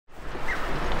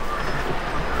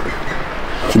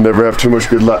Can never have too much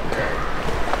good luck.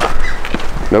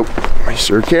 Nope, I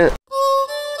sure can't.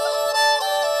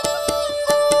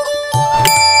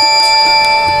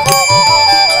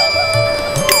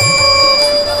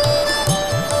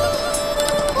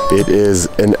 It is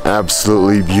an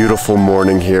absolutely beautiful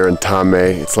morning here in Thame.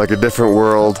 It's like a different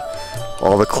world.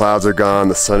 All the clouds are gone,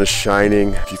 the sun is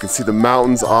shining. You can see the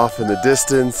mountains off in the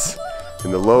distance,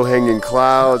 and the low-hanging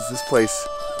clouds. This place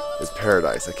is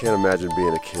paradise. I can't imagine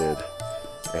being a kid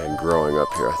and growing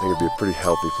up here. I think it'd be a pretty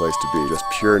healthy place to be, just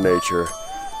pure nature.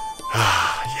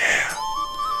 Yeah.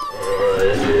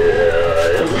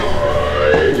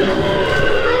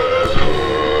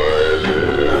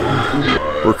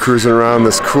 We're cruising around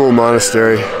this cool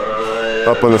monastery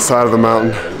up on the side of the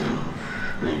mountain.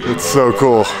 It's so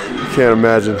cool. I can't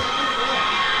imagine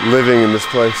living in this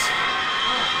place.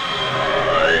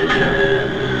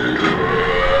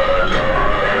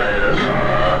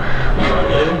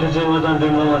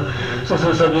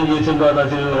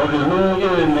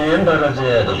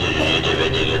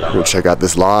 We're gonna check out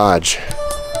this lodge.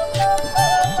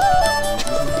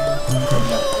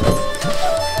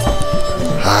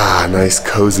 Ah, nice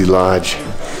cozy lodge.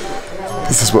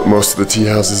 This is what most of the tea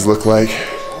houses look like.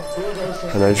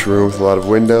 A nice room with a lot of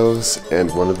windows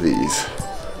and one of these.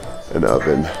 An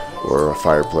oven or a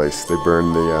fireplace. They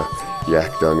burn the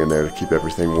yak dung in there to keep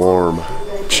everything warm.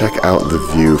 Check out the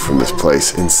view from this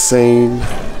place. Insane.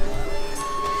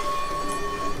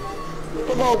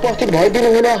 उपस्थित भइदिनु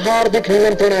हुन हार्दिक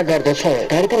निमन्त्रणा गर्दछ।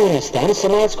 कार्यक्रम स्थान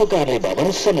समाजको कार्य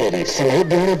भवन समेत समय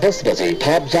बिहान 10 बजे।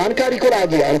 थप जानकारीको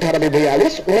लागि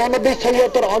 9842 89 76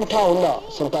 58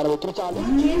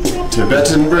 9743।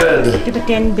 Tibetan bread.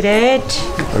 Tibetan bread.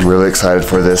 I'm really excited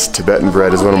for this. Tibetan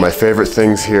bread is one of my favorite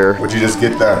things here. What'd you just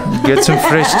get there? Get some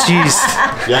fresh cheese.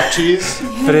 Yak cheese?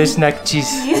 Fresh neck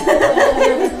cheese.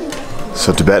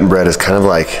 So Tibetan bread is kind of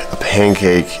like a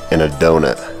pancake and a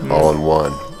donut all in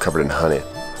one, covered in honey.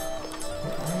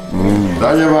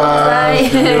 Bye. Bye.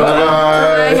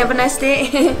 Bye. Have a nice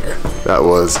day. That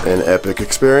was an epic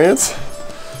experience.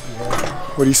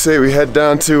 What do you say we head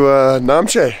down to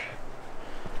Namche? I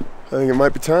think it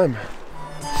might be time.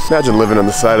 Imagine living on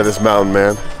the side of this mountain,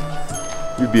 man.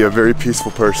 You'd be a very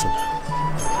peaceful person.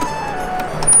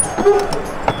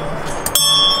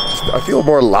 I feel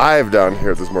more alive down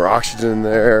here. There's more oxygen in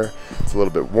there. It's a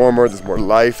little bit warmer. There's more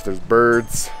life. There's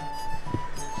birds.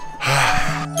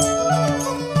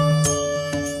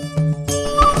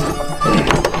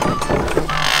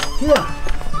 Here.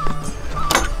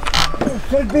 It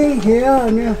should be here,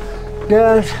 and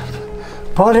there's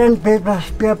foreign people.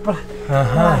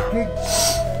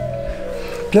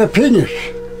 They're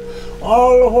finished.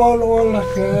 All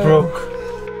Broke.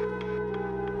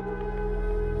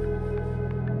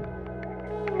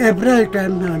 Every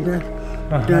time they're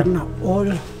all broken. All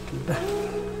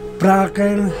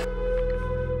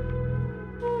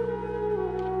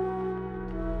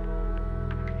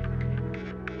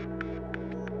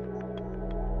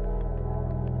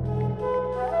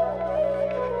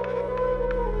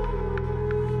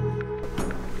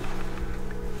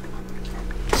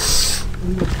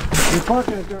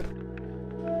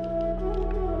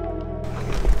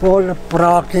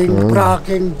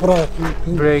breaking.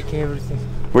 Break everything.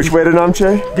 Which way to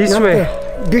Namche? This way.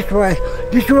 This way.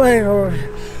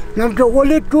 Namche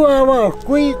only 2 hours,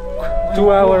 quick.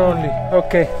 2 hours only.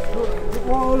 Okay.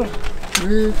 All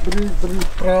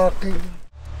breaking.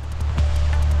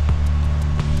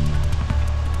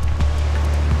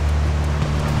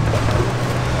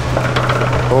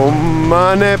 Om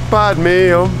mane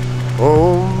padme om.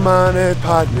 Om mane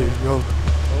padme om.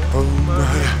 Om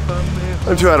mane.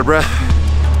 I'm too out of breath.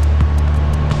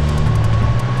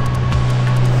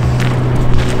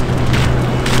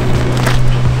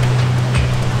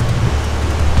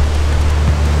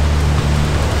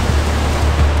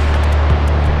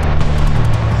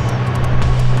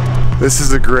 This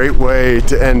is a great way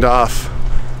to end off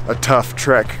a tough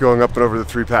trek. Going up and over the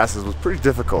 3 passes was pretty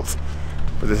difficult,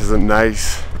 but this is a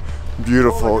nice,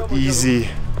 beautiful, easy,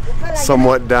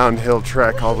 somewhat downhill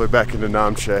trek all the way back into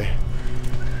Namche,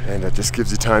 and it just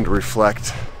gives you time to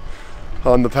reflect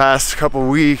on the past couple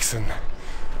weeks and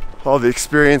all the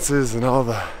experiences and all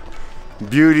the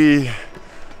beauty,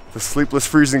 the sleepless,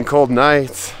 freezing cold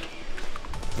nights,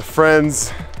 the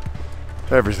friends,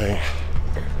 everything.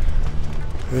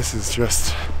 This is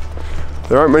just,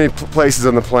 there aren't many places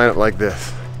on the planet like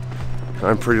this.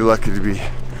 I'm pretty lucky to be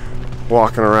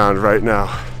walking around right now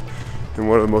in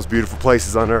one of the most beautiful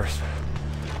places on earth.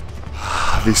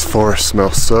 These forests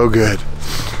smell so good.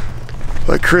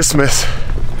 Like Christmas.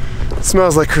 It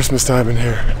smells like Christmas time in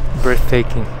here.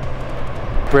 Breathtaking.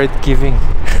 Breath giving.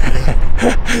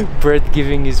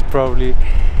 Breathtaking is probably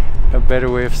a better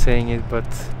way of saying it, but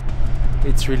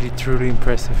it's really truly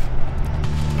impressive.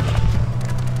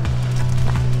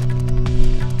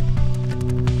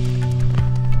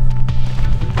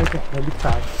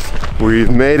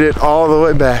 We've made it all the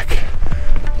way back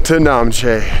to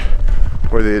Namche,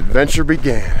 where the adventure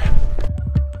began.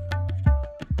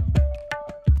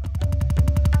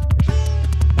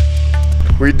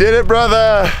 We did it,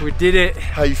 brother! We did it!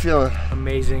 How you feeling?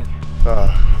 Amazing.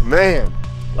 Oh, man.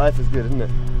 Life is good, isn't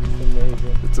it? It's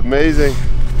amazing. It's amazing.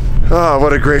 Oh,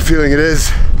 what a great feeling it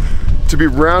is to be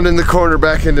rounding the corner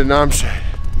back into Namche.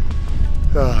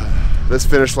 Oh, this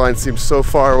finish line seems so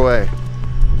far away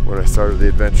when I started the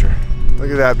adventure. Look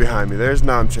at that behind me. There's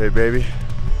Namche, baby.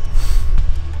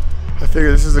 I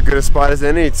figure this is as good a spot as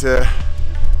any to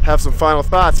have some final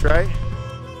thoughts, right?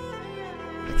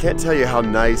 I can't tell you how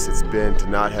nice it's been to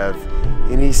not have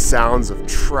any sounds of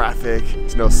traffic,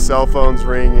 no cell phones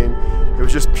ringing. It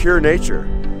was just pure nature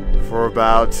for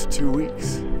about 2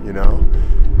 weeks, you know?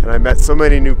 And I met so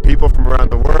many new people from around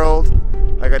the world.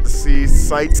 I got to see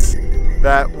sights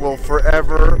that will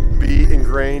forever be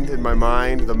ingrained in my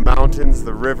mind. The mountains,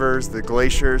 the rivers, the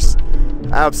glaciers,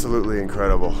 absolutely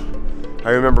incredible. I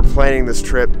remember planning this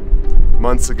trip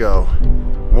months ago,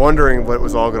 wondering what it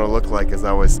was all gonna look like as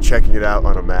I was checking it out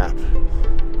on a map.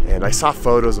 And I saw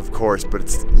photos, of course, but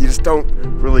you just don't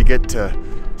really get to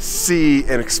see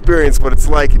and experience what it's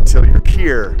like until you're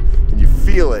here and you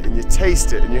feel it and you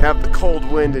taste it and you have the cold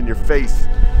wind in your face.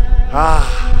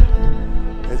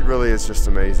 It really is just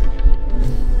amazing.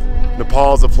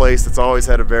 Nepal is a place that's always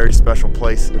had a very special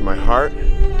place in my heart,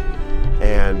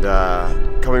 and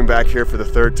coming back here for the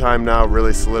third time now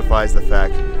really solidifies the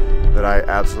fact that I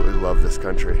absolutely love this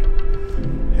country,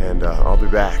 and I'll be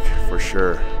back for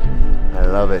sure. I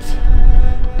love it.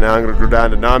 Now I'm gonna go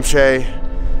down to Namche,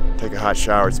 take a hot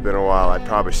shower. It's been a while. I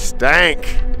probably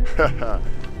stank.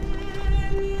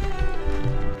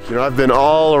 You know, I've been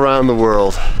all around the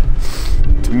world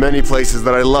to many places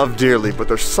that I love dearly, but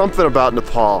there's something about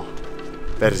Nepal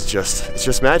that is it's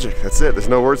just magic. That's it. There's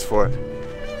no words for it.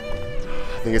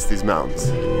 I think it's these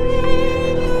mountains.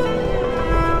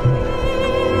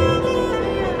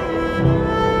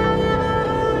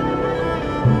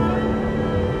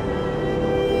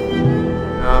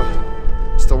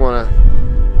 Still want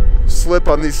to slip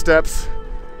on these steps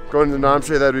going to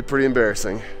Namche. That'd be pretty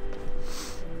embarrassing.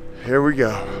 Here we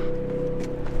go.